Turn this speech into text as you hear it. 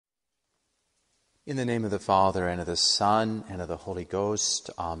In the name of the Father, and of the Son, and of the Holy Ghost.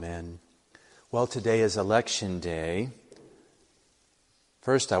 Amen. Well, today is Election Day.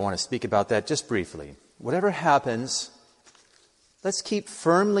 First, I want to speak about that just briefly. Whatever happens, let's keep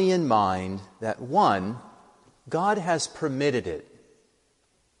firmly in mind that, one, God has permitted it.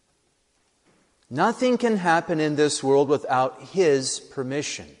 Nothing can happen in this world without His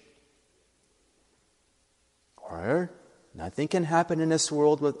permission. Or nothing can happen in this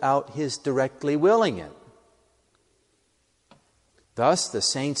world without His directly willing it. Thus, the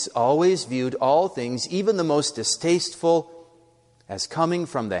saints always viewed all things, even the most distasteful, as coming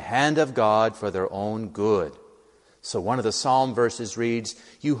from the hand of God for their own good. So one of the psalm verses reads,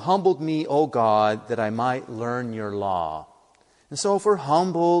 "You humbled me, O God, that I might learn your law." And so if we're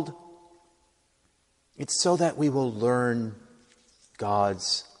humbled, it's so that we will learn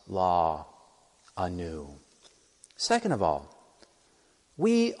God's law anew. Second of all,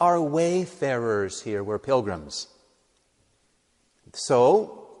 we are wayfarers here. We're pilgrims.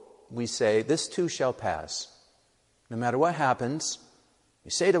 So we say, this too shall pass. No matter what happens,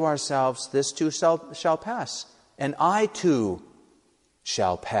 we say to ourselves, this too shall pass. And I too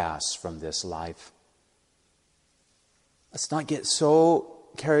shall pass from this life. Let's not get so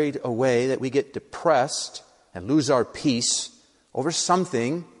carried away that we get depressed and lose our peace over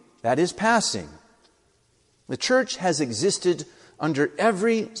something that is passing. The church has existed under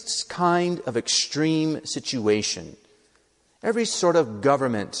every kind of extreme situation, every sort of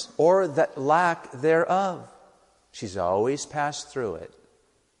government or that lack thereof. She's always passed through it,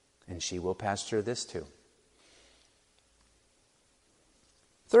 and she will pass through this too.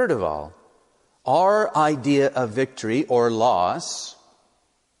 Third of all, our idea of victory or loss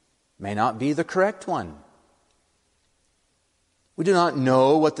may not be the correct one. We do not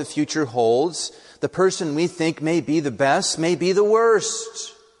know what the future holds. The person we think may be the best may be the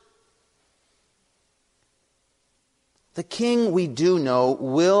worst. The King we do know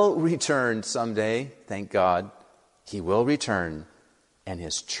will return someday, thank God. He will return, and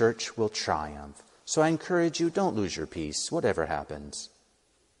His church will triumph. So I encourage you, don't lose your peace, whatever happens.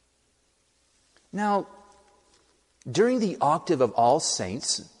 Now, during the octave of All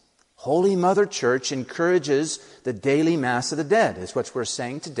Saints, Holy Mother Church encourages the daily Mass of the Dead, is what we're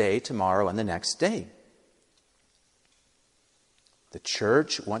saying today, tomorrow, and the next day. The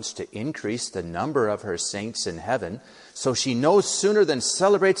Church wants to increase the number of her saints in heaven, so she no sooner than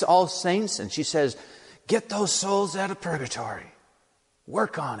celebrates All Saints, and she says, get those souls out of purgatory.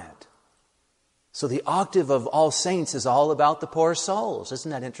 Work on it. So the octave of All Saints is all about the poor souls.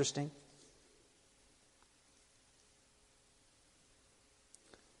 Isn't that interesting?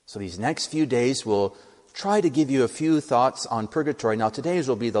 So these next few days we'll try to give you a few thoughts on purgatory. Now today's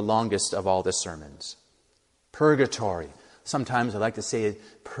will be the longest of all the sermons. Purgatory. Sometimes I like to say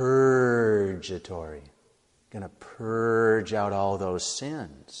it, purgatory. Going to purge out all those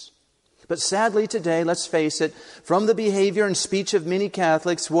sins. But sadly today, let's face it, from the behavior and speech of many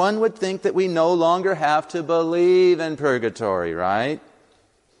Catholics, one would think that we no longer have to believe in purgatory, right?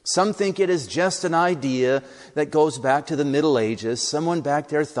 Some think it is just an idea that goes back to the Middle Ages. Someone back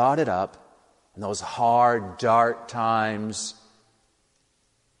there thought it up in those hard, dark times,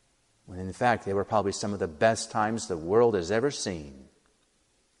 when in fact they were probably some of the best times the world has ever seen.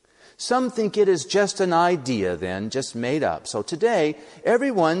 Some think it is just an idea then, just made up. So today,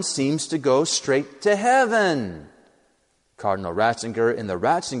 everyone seems to go straight to heaven. Cardinal Ratzinger in the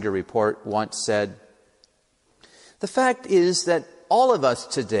Ratzinger Report once said, "The fact is that all of us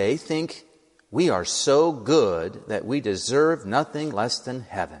today think we are so good that we deserve nothing less than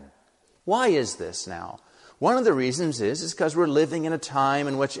heaven." Why is this now? One of the reasons is because we're living in a time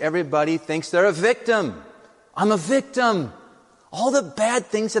in which everybody thinks they're a victim. I'm a victim. All the bad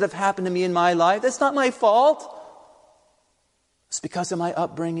things that have happened to me in my life, that's not my fault. It's because of my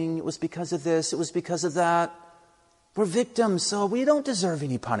upbringing. It was because of this. It was because of that. We're victims, so we don't deserve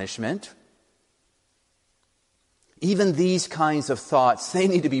any punishment. Even these kinds of thoughts, they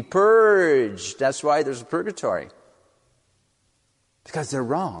need to be purged. That's why there's a purgatory. Because they're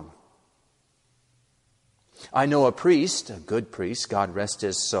wrong. I know a priest, a good priest, God rest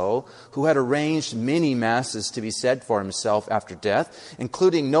his soul, who had arranged many masses to be said for himself after death,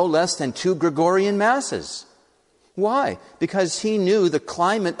 including no less than 2 Gregorian masses. Why? Because he knew the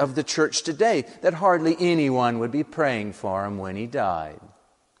climate of the church today, that hardly anyone would be praying for him when he died.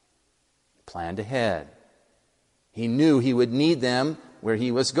 He planned ahead. He knew he would need them where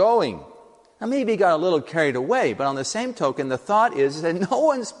he was going. Now maybe he got a little carried away, but on the same token, the thought is that no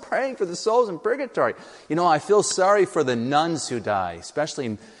one's praying for the souls in purgatory. You know, I feel sorry for the nuns who die,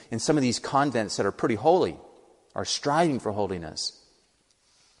 especially in some of these convents that are pretty holy, are striving for holiness.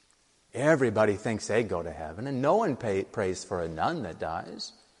 Everybody thinks they go to heaven, and no one prays for a nun that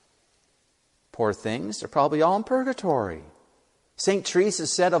dies. Poor things, they're probably all in purgatory. St. Teresa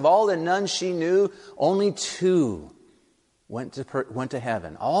said of all the nuns she knew, only 2 went to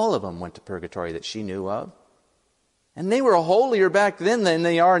heaven. All of them went to purgatory that she knew of. And they were holier back then than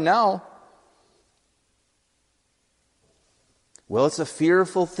they are now. Well, it's a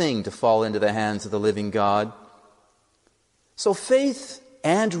fearful thing to fall into the hands of the living God. So faith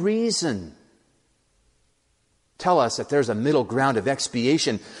and reason tell us that there's a middle ground of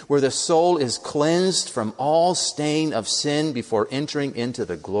expiation where the soul is cleansed from all stain of sin before entering into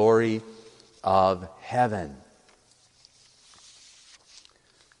the glory of heaven.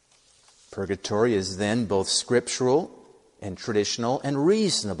 Purgatory is then both scriptural and traditional and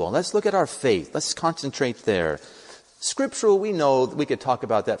reasonable. Let's look at our faith. Let's concentrate there. Scriptural, we know we could talk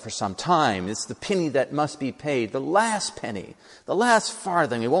about that for some time. It's the penny that must be paid, the last penny, the last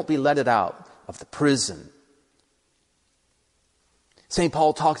farthing. It won't be letted out of the prison. St.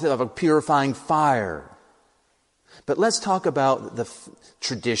 Paul talks about a purifying fire. But let's talk about the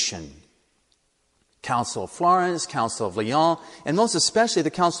tradition. Council of Florence, Council of Lyon, and most especially the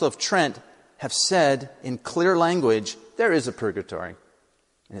Council of Trent have said in clear language, there is a purgatory.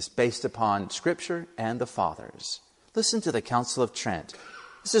 And it's based upon Scripture and the Fathers. Listen to the Council of Trent.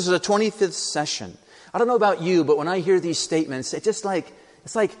 This is the 25th session. I don't know about you, but when I hear these statements, it's like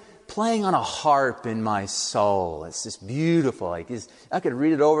playing on a harp in my soul. It's just beautiful. I could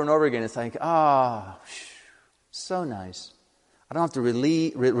read it over and over again. It's like, so nice. I don't have to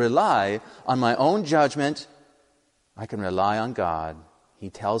rely on my own judgment. I can rely on God. He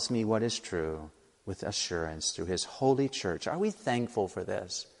tells me what is true with assurance through His holy church. Are we thankful for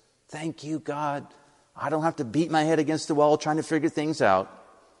this? Thank you, God. I don't have to beat my head against the wall trying to figure things out.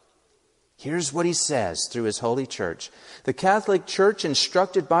 Here's what He says through His holy church. The Catholic Church,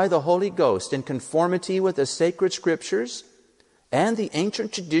 instructed by the Holy Ghost in conformity with the sacred Scriptures and the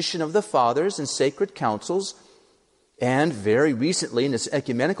ancient tradition of the Fathers and sacred councils, and very recently in its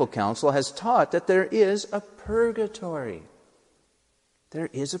ecumenical council, has taught that there is a purgatory. There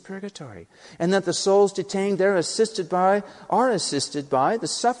is a purgatory. And that the souls detained there are assisted by the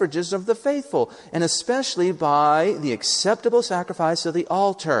suffrages of the faithful, and especially by the acceptable sacrifice of the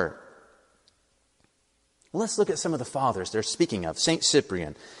altar. Well, let's look at some of the fathers they're speaking of. St.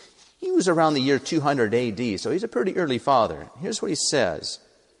 Cyprian. He was around the year 200 AD, so he's a pretty early father. Here's what he says.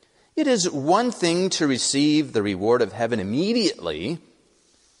 It is one thing to receive the reward of heaven immediately,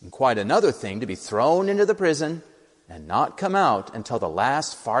 and quite another thing to be thrown into the prison and not come out until the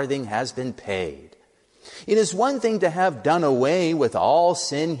last farthing has been paid. It is one thing to have done away with all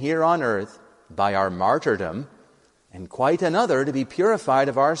sin here on earth by our martyrdom, and quite another to be purified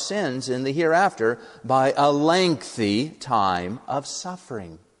of our sins in the hereafter by a lengthy time of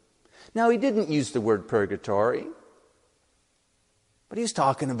suffering. Now, he didn't use the word purgatory, but he's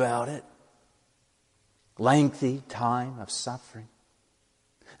talking about it. Lengthy time of suffering.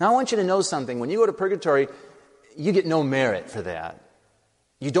 Now, I want you to know something. When you go to purgatory, you get no merit for that.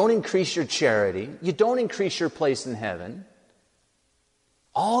 You don't increase your charity. You don't increase your place in heaven.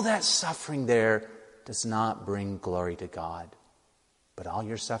 All that suffering there does not bring glory to God. But all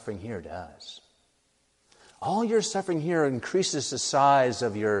your suffering here does. All your suffering here increases the size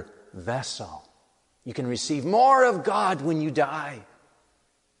of your vessel. You can receive more of God when you die,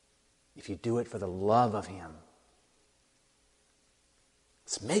 if you do it for the love of Him.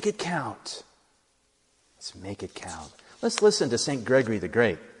 Let's make it count. Let's make it count. Let's listen to St. Gregory the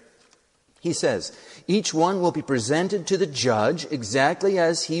Great. He says, each one will be presented to the judge exactly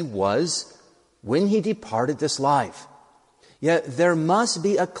as he was when he departed this life. Yet there must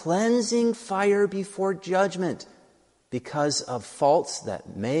be a cleansing fire before judgment because of faults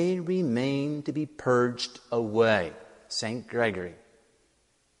that may remain to be purged away. St. Gregory.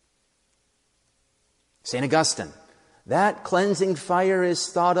 St. Augustine. That cleansing fire is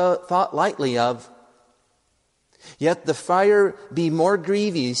thought lightly of. Yet the fire be more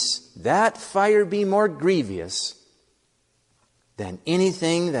grievous, that fire be more grievous than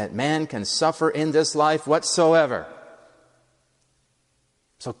anything that man can suffer in this life whatsoever.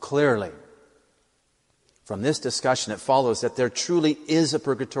 So clearly, from this discussion, it follows that there truly is a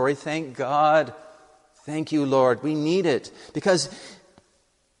purgatory. Thank God. Thank you, Lord. We need it. Because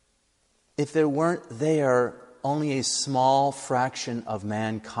if there weren't there, only a small fraction of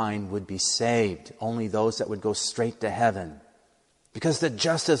mankind would be saved. Only those that would go straight to heaven. Because the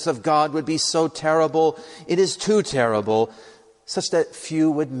justice of God would be so terrible, it is too terrible, such that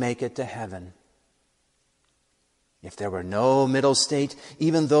few would make it to heaven. If there were no middle state,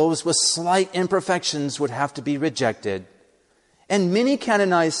 even those with slight imperfections would have to be rejected. And many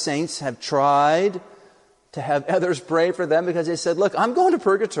canonized saints have tried to have others pray for them because they said, look, I'm going to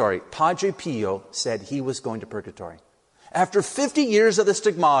purgatory. Padre Pio said he was going to purgatory. After 50 years of the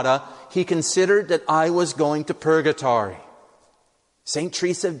stigmata, he considered that I was going to purgatory. St.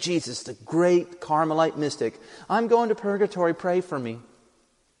 Teresa of Jesus, the great Carmelite mystic, I'm going to purgatory, pray for me.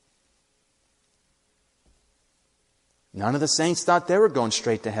 None of the saints thought they were going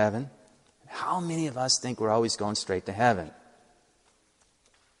straight to heaven. How many of us think we're always going straight to heaven?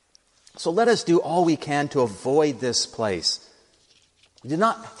 So let us do all we can to avoid this place. We do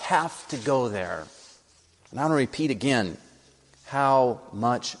not have to go there. And I want to repeat again how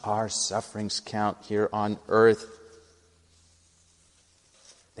much our sufferings count here on earth.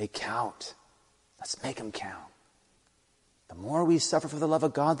 They count. Let's make them count. The more we suffer for the love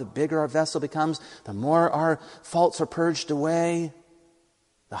of God, the bigger our vessel becomes. The more our faults are purged away,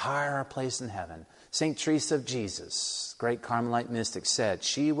 the higher our place in heaven. St. Teresa of Jesus, great Carmelite mystic, said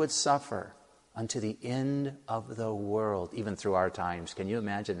she would suffer unto the end of the world, even through our times. Can you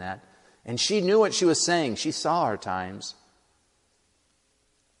imagine that? And she knew what she was saying. She saw our times.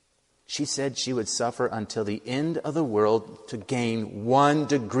 She said she would suffer until the end of the world to gain 1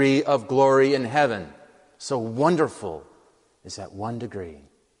 degree of glory in heaven. So wonderful is that 1 degree.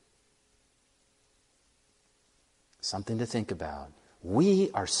 Something to think about. We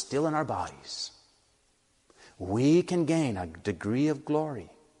are still in our bodies. We can gain a degree of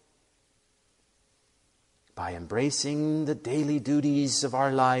glory by embracing the daily duties of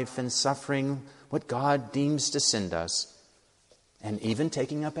our life and suffering what God deems to send us, and even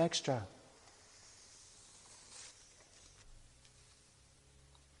taking up extra.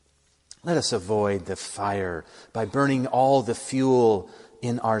 Let us avoid the fire by burning all the fuel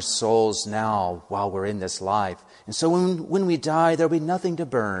in our souls now while we're in this life. And so when we die, there'll be nothing to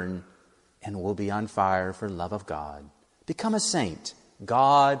burn, and we'll be on fire for love of God. Become a saint.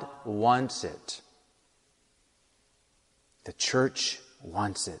 God wants it. The church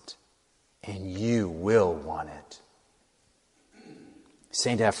wants it. And you will want it.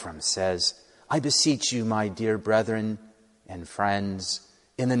 St. Ephrem says, I beseech you, my dear brethren and friends,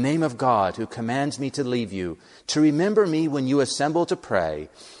 in the name of God who commands me to leave you, to remember me when you assemble to pray.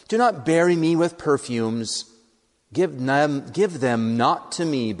 Do not bury me with perfumes. Give them not to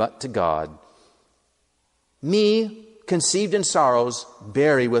me, but to God. Me, conceived in sorrows,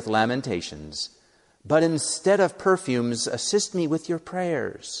 bury with lamentations. But instead of perfumes, assist me with your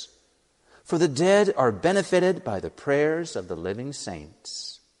prayers. For the dead are benefited by the prayers of the living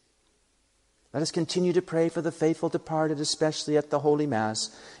saints. Let us continue to pray for the faithful departed, especially at the Holy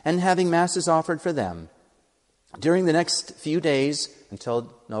Mass, and having Masses offered for them. During the next few days,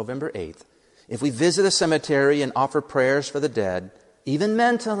 until November 8th, if we visit a cemetery and offer prayers for the dead, even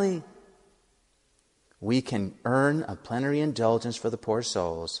mentally, we can earn a plenary indulgence for the poor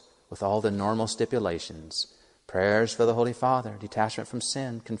souls with all the normal stipulations. Prayers for the Holy Father, detachment from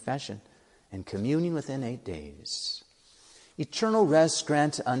sin, confession, and communion within 8 days. Eternal rest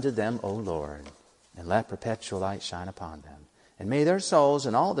grant unto them, O Lord, and let perpetual light shine upon them. And may their souls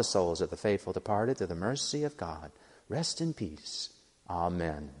and all the souls of the faithful departed, through the mercy of God, rest in peace.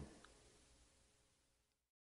 Amen.